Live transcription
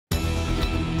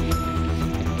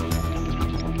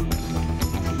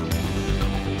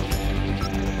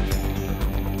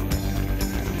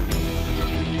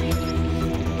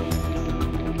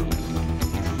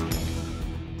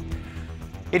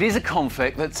It is a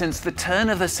conflict that since the turn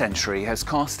of the century has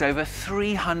cost over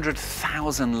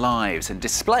 300,000 lives and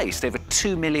displaced over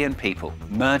 2 million people.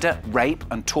 Murder, rape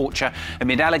and torture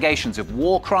amid allegations of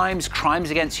war crimes,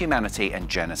 crimes against humanity and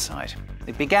genocide.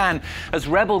 It began as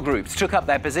rebel groups took up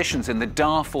their positions in the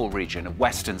Darfur region of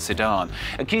Western Sudan,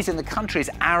 accusing the country's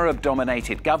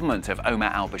Arab-dominated government of Omar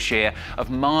al-Bashir of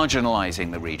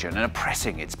marginalising the region and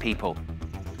oppressing its people.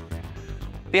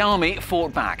 The army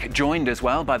fought back, joined as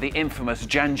well by the infamous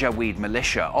Janjaweed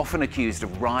militia, often accused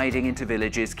of riding into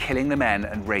villages, killing the men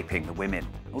and raping the women.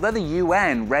 Although the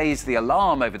UN raised the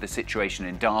alarm over the situation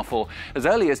in Darfur as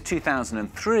early as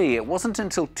 2003, it wasn't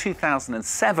until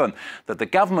 2007 that the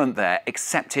government there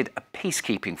accepted a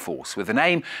peacekeeping force with an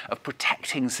aim of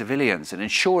protecting civilians and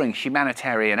ensuring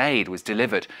humanitarian aid was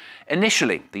delivered.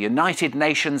 Initially, the United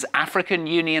Nations African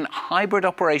Union hybrid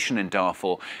operation in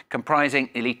Darfur, comprising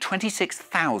nearly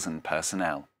 26,000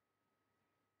 personnel.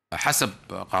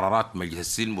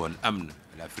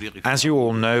 As you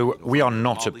all know, we are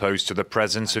not opposed to the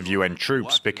presence of UN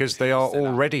troops because they are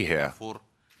already here.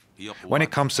 When it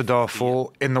comes to Darfur,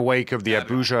 in the wake of the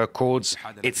Abuja Accords,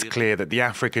 it's clear that the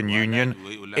African Union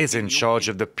is in charge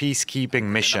of the peacekeeping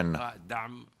mission.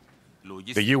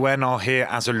 The UN are here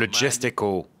as a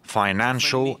logistical,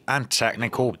 financial and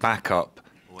technical backup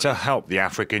to help the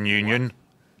African Union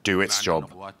do its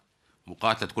job.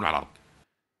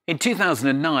 In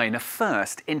 2009, a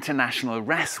first international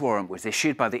arrest warrant was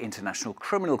issued by the International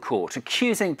Criminal Court,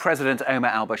 accusing President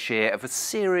Omar al-Bashir of a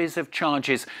series of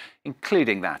charges,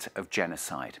 including that of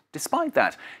genocide. Despite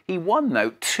that, he won,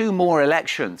 though, 2 more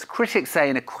elections, critics say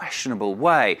in a questionable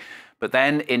way. But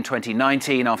then, in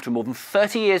 2019, after more than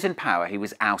 30 years in power, he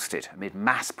was ousted amid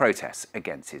mass protests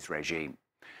against his regime.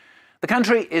 The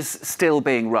country is still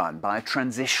being run by a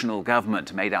transitional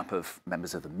government made up of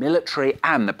members of the military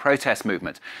and the protest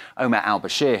movement. Omar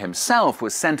al-Bashir himself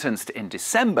was sentenced in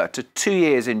December to 2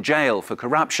 years in jail for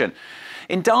corruption.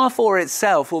 In Darfur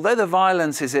itself, although the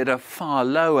violence is at a far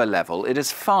lower level, it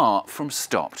is far from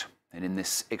stopped. And in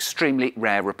this extremely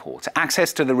rare report,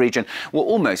 access to the region were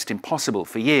almost impossible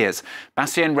for years.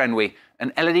 Bastien Renouy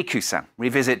and Elodie Cousin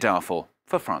revisit Darfur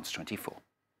for France 24.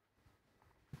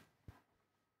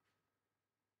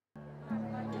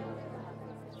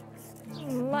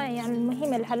 والله يعني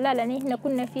المهم الحلال ان احنا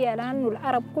كنا فيها لانه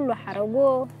العرب كله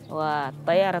حرقوه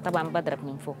والطياره طبعا بدرك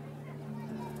من فوق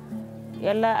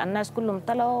يلا الناس كلهم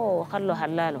طلعوا وخلوا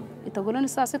حلالهم يتقولون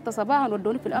الساعه 6 صباحا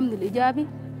ودوني في الامن الايجابي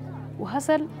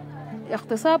وحصل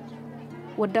اغتصاب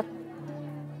والدق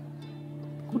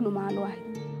كله مع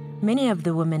الواحد. Many of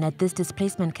the women at this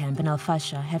displacement camp in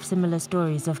al-Fasha have similar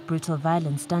stories of brutal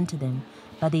violence done to them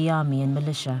by the army and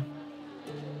militia.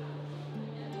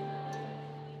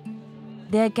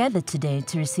 They are gathered today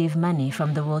to receive money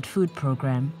from the World Food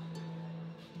Programme.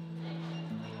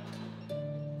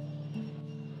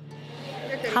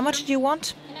 How much do you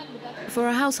want? For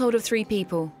a household of 3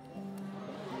 people.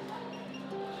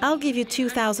 I'll give you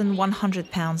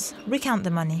 £2,100. Recount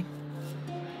the money.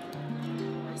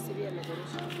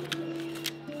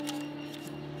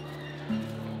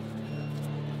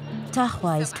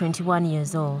 Tahwa is 21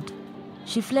 years old.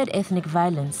 She fled ethnic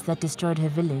violence that destroyed her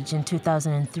village in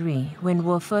 2003 when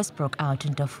war first broke out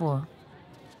in Darfur.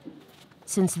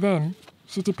 Since then,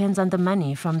 she depends on the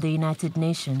money from the United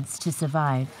Nations to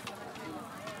survive.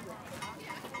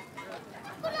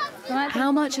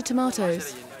 How much are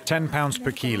tomatoes? £10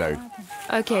 per kilo.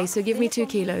 OK, so give me 2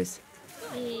 kilos.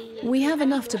 We have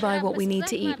enough to buy what we need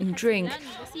to eat and drink,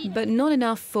 but not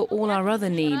enough for all our other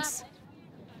needs.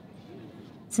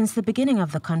 Since the beginning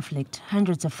of the conflict,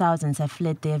 hundreds of thousands have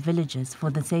fled their villages for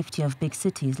the safety of big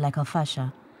cities like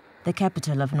al-Fasha, the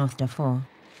capital of North Darfur.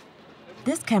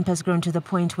 This camp has grown to the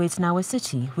point where it's now a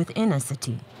city within a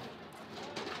city.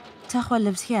 Tahwa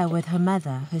lives here with her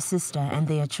mother, her sister, and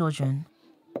their children.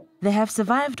 They have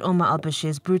survived Omar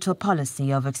al-Bashir's brutal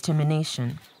policy of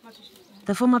extermination.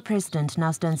 The former president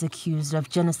now stands accused of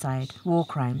genocide, war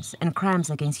crimes, and crimes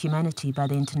against humanity by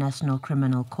the International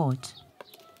Criminal Court.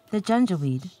 The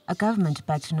Janjaweed, a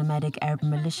government-backed nomadic Arab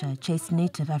militia, chased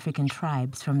native African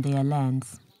tribes from their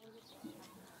lands.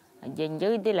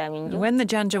 When the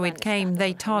Janjaweed came,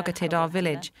 they targeted our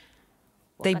village.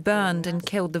 They burned and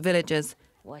killed the villagers.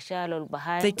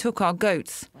 They took our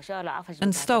goats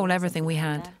and stole everything we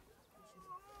had.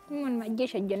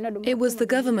 It was the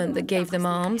government that gave them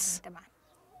arms.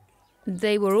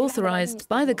 They were authorized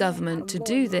by the government to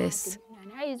do this.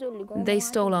 They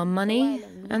stole our money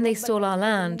and they stole our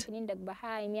land.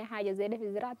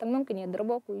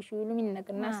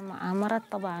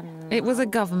 It was a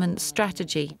government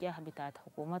strategy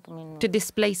to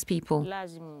displace people,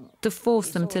 to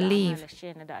force them to leave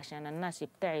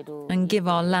and give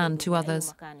our land to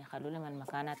others.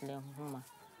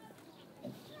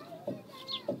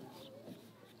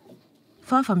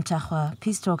 Far from Tahwa,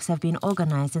 peace talks have been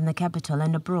organized in the capital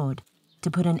and abroad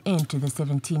to put an end to the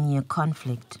 17-year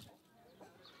conflict.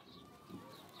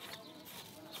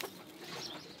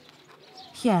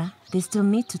 Here, they still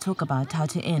meet to talk about how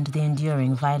to end the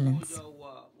enduring violence.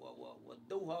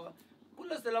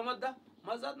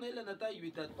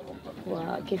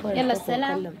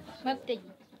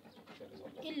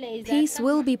 Peace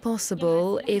will be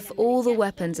possible if all the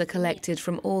weapons are collected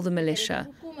from all the militia.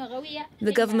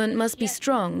 The government must be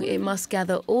strong. It must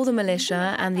gather all the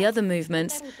militia and the other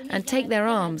movements and take their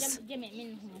arms.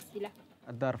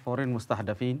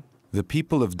 The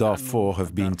people of Darfur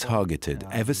have been targeted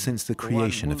ever since the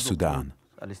creation of Sudan.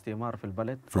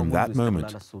 From that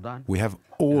moment, we have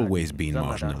always been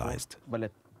marginalized.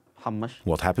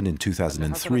 What happened in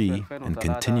 2003 and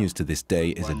continues to this day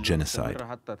is a genocide.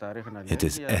 It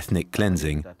is ethnic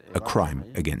cleansing, a crime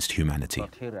against humanity.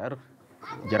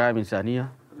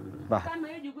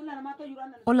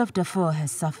 All of Darfur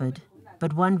has suffered,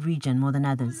 but one region more than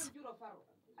others: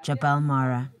 Jabal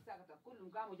Mara.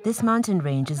 This mountain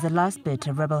range is the last bit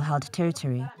of rebel-held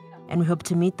territory, and we hope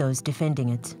to meet those defending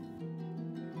it.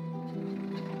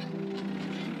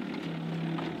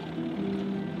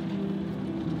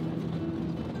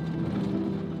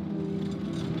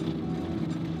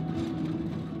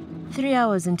 Three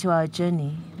hours into our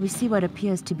journey, we see what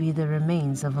appears to be the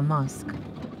remains of a mosque.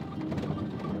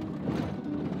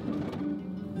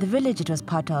 The village it was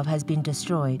part of has been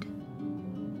destroyed.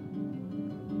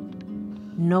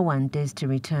 No one dares to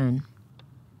return.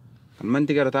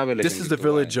 This is the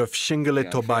village of Shingale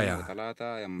Tobaya.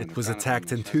 It was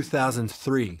attacked in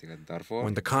 2003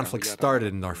 when the conflict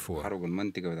started in Darfur.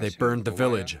 They burned the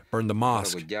village, burned the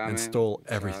mosque, and stole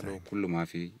everything.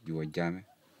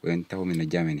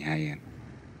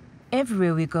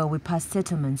 Everywhere we go, we pass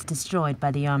settlements destroyed by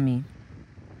the army.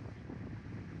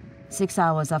 6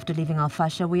 hours after leaving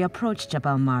al-Fasher, we approach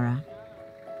Jabal Mara.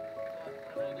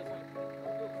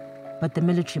 But the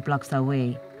military blocks our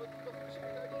way.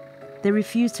 They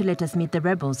refuse to let us meet the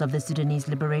rebels of the Sudanese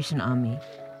Liberation Army.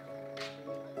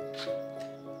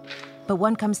 But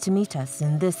one comes to meet us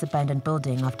in this abandoned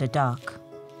building after dark.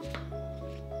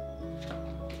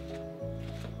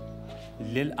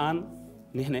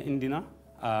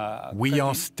 We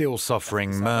are still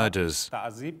suffering murders,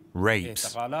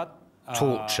 rapes,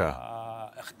 torture,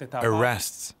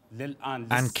 arrests,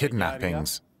 and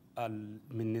kidnappings. Those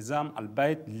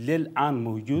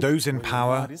in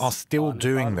power are still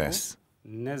doing this.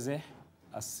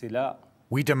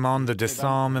 We demand the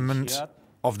disarmament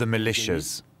of the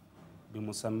militias,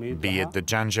 be it the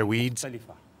Janjaweeds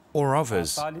or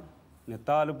others.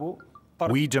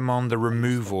 We demand the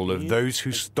removal of those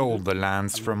who stole the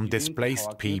lands from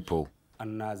displaced people.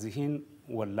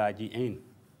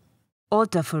 All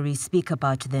Darfuris speak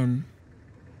about them.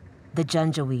 The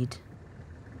Janjaweed,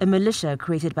 a militia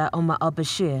created by Omar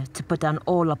al-Bashir to put down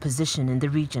all opposition in the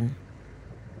region.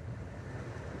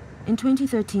 In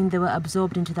 2013, they were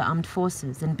absorbed into the armed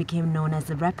forces and became known as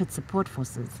the Rapid Support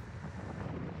Forces.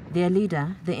 Their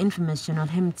leader, the infamous General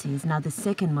Hemeti, is now the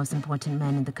second most important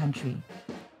man in the country.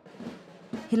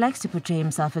 He likes to portray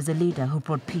himself as a leader who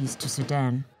brought peace to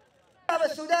Sudan.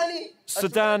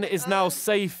 Sudan is now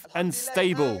safe and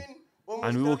stable,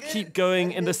 and we will keep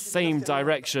going in the same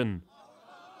direction.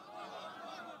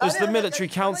 As the military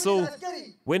council,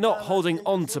 we're not holding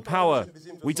on to power.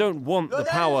 We don't want the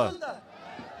power.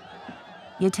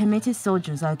 Yet Hemeti's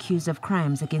soldiers are accused of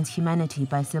crimes against humanity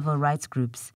by civil rights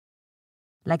groups,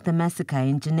 like the massacre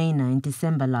in Janina in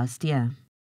December last year.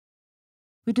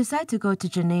 We decide to go to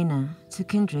Janina, to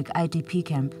Kendrick IDP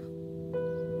camp.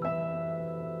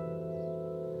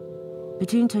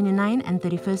 Between 29 and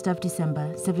 31st of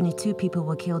December, 72 people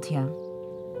were killed here.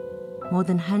 More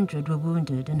than 100 were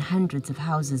wounded and hundreds of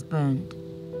houses burned.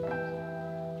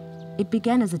 It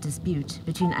began as a dispute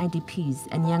between IDPs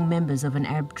and young members of an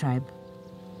Arab tribe.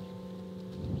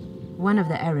 One of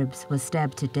the Arabs was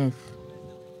stabbed to death.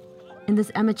 In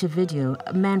this amateur video,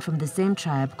 a man from the same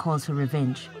tribe calls for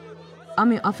revenge.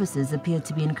 Army officers appeared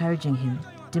to be encouraging him,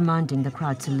 demanding the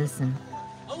crowd to listen.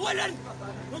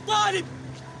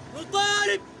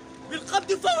 نطالب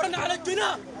بالقبض فورا على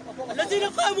الجناه الذين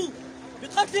قاموا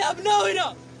بقتل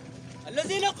أبنائنا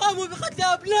الذين قاموا بقتل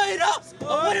أبنائنا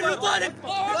أولا نطالب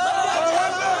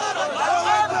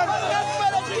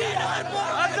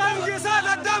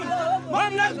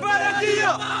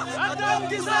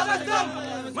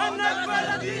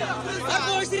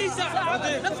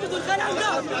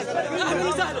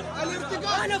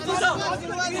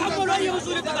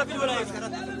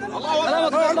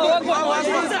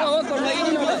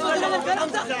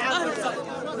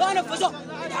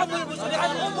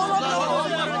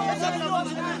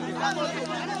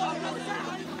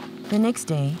The next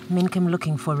day, men come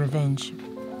looking for revenge.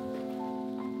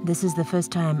 This is the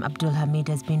first time Abdul Hamid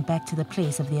has been back to the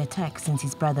place of the attack since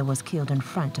his brother was killed in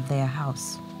front of their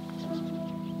house.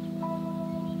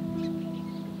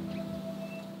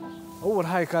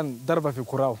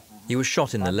 He was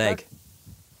shot in the leg.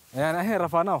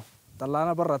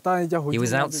 He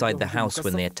was outside the house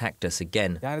when they attacked us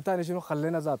again. I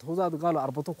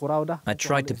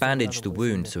tried to bandage the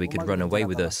wound so he could run away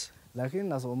with us.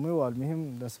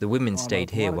 The women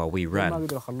stayed here while we ran,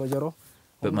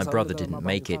 but my brother didn't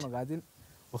make it.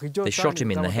 They shot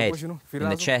him in the head, in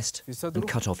the chest, and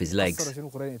cut off his legs.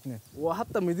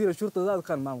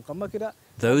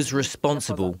 Those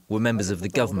responsible were members of the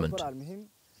government,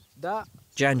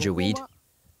 Janjaweed,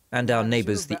 and our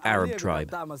neighbors, the Arab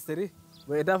tribe.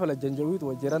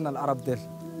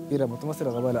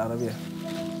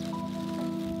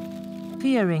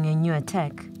 Fearing a new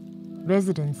attack,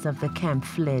 residents of the camp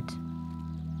fled.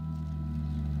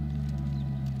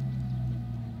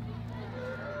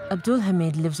 Abdul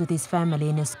Hamid lives with his family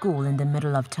in a school in the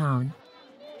middle of town.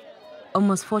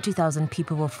 Almost 40,000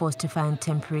 people were forced to find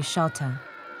temporary shelter.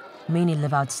 Many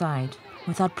live outside,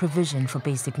 without provision for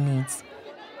basic needs.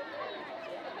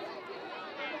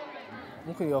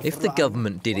 If the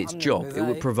government did its job, it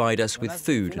would provide us with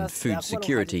food and food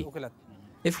security.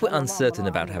 If we're uncertain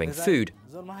about having food,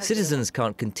 citizens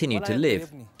can't continue to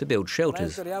live, to build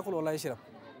shelters.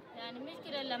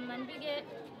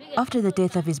 After the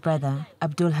death of his brother,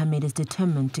 Abdul Hamid is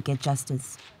determined to get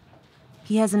justice.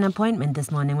 He has an appointment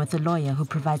this morning with a lawyer who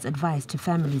provides advice to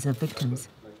families of victims,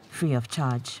 free of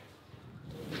charge.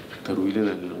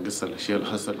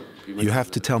 You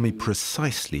have to tell me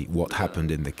precisely what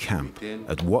happened in the camp,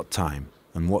 at what time,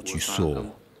 and what you saw.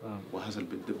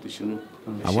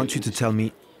 I want you to tell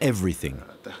me everything,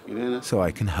 so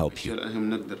I can help you.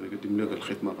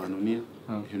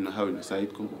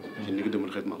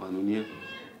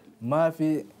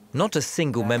 Not a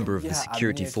single member of the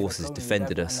security forces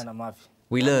defended us.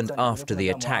 We learned after the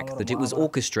attack that it was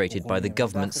orchestrated by the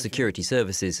government's security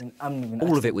services.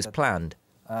 All of it was planned.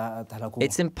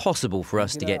 It's impossible for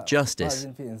us to get justice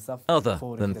other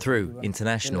than through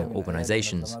international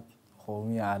organizations.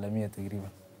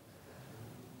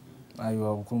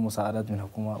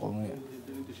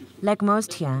 Like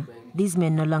most here, these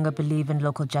men no longer believe in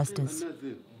local justice.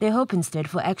 They hope instead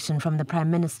for action from the Prime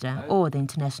Minister or the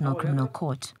International Criminal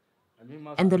Court.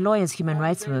 And the lawyers' human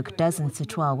rights work doesn't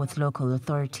sit well with local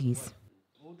authorities.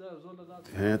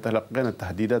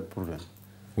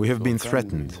 We have been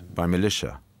threatened by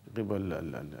militia,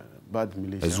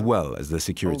 as well as the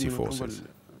security forces.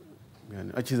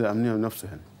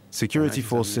 Security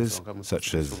forces,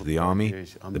 such as the army,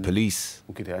 the police,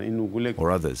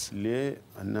 or others.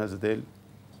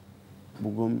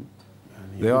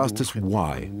 They asked us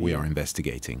why we are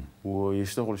investigating.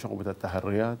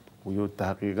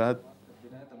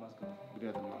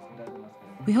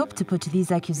 We hope to put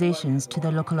these accusations to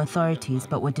the local authorities,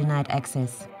 but were denied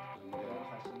access.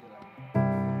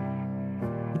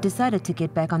 We decided to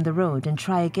get back on the road and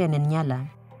try again in Nyala,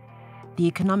 the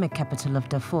economic capital of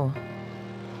Darfur.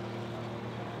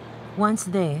 Once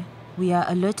there, we are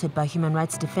alerted by human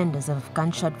rights defenders of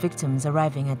gunshot victims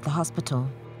arriving at the hospital.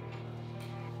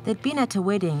 They'd been at a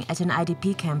wedding at an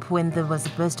IDP camp when there was a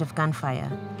burst of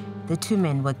gunfire. The two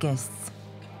men were guests.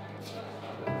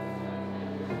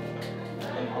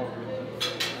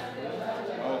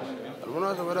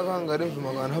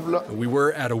 We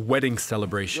were at a wedding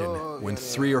celebration when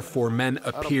 3 or 4 men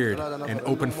appeared and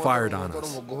opened fire on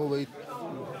us.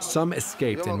 Some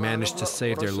escaped and managed to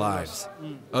save their lives.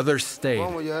 Others stayed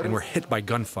and were hit by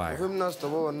gunfire.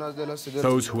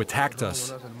 Those who attacked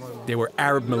us, they were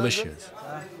Arab militias.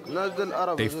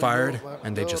 They fired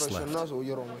and they just left.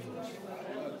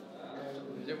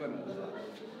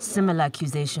 Similar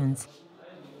accusations.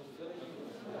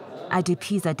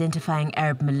 IDPs identifying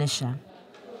Arab militia.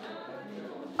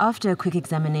 After a quick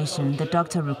examination, the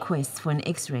doctor requests for an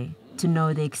X-ray to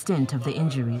know the extent of the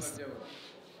injuries.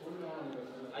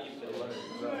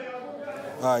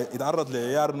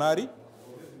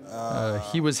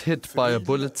 He was hit by a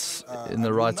bullet in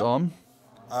the right arm.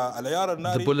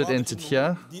 The bullet entered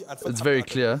here, it's very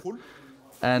clear,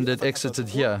 and it exited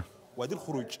here.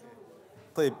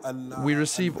 We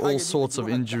receive all sorts of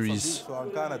injuries.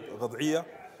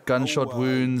 gunshot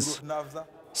wounds,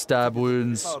 stab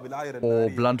wounds, or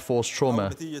blunt force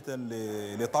trauma.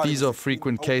 These are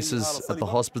frequent cases at the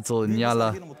hospital in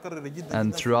Nyala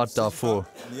and throughout Darfur.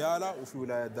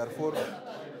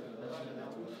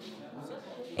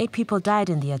 8 people died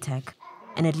in the attack,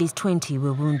 and at least 20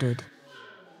 were wounded.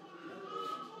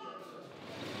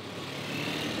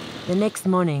 The next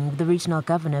morning, the regional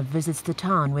governor visits the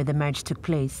town where the march took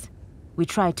place. We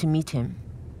tried to meet him.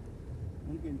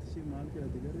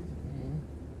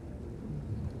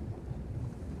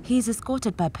 He is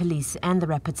escorted by police and the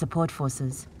rapid support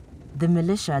forces, the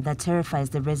militia that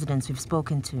terrifies the residents we've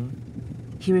spoken to.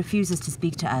 He refuses to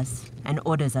speak to us and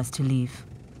orders us to leave.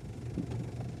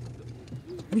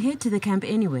 We head to the camp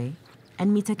anyway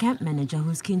and meet a camp manager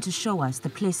who's keen to show us the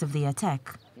place of the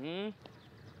attack.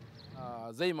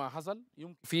 They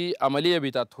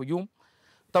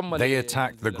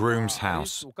attacked the groom's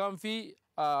house.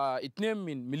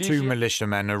 2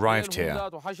 militiamen arrived here.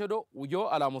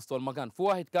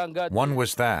 One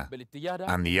was there,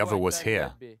 and the other was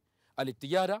here.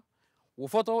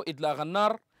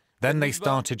 Then they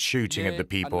started shooting at the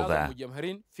people there.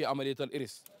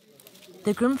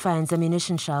 The groom finds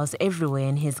ammunition shells everywhere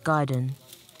in his garden.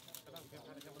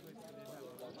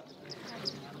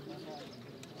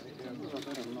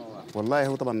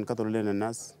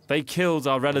 They killed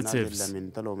our relatives.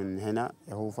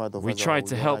 We tried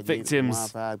to help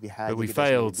victims, but we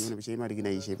failed.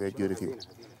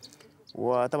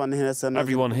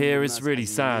 Everyone here is really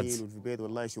sad.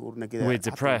 We're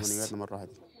depressed.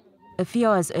 A few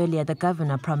hours earlier, the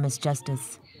governor promised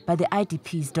justice, but the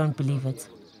IDPs don't believe it.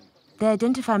 They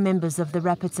identify members of the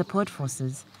rapid support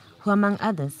forces, who, among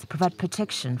others, provide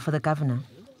protection for the governor.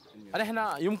 We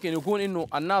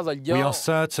are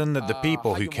certain that the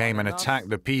people who came and attacked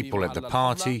the people at the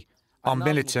party are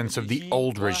militants of the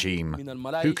old regime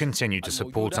who continue to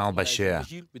support al-Bashir.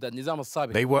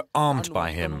 They were armed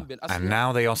by him, and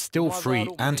now they are still free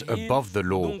and above the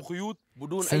law.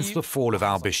 Since the fall of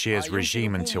al-Bashir's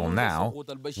regime until now,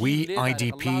 we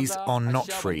IDPs are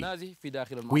not free.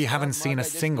 We haven't seen a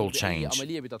single change.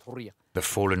 The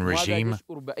fallen regime,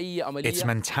 its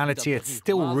mentality, it's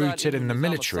still rooted in the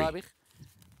military.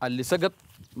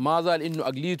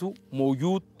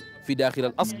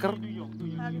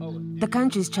 The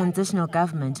country's transitional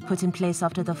government, put in place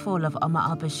after the fall of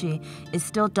Omar al-Bashir, is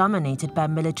still dominated by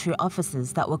military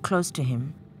officers that were close to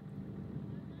him.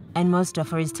 And most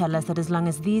Darfuris tell us that as long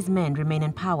as these men remain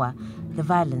in power, the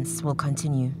violence will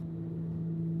continue.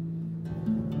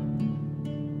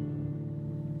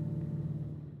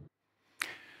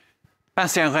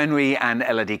 Bastien Renouy and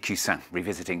Elodie Cussin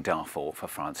revisiting Darfur for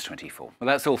France 24. Well,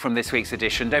 that's all from this week's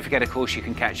edition. Don't forget, of course, you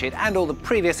can catch it and all the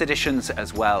previous editions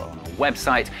as well on our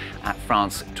website at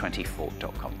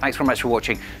france24.com. Thanks very much for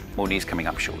watching. More news coming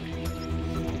up shortly.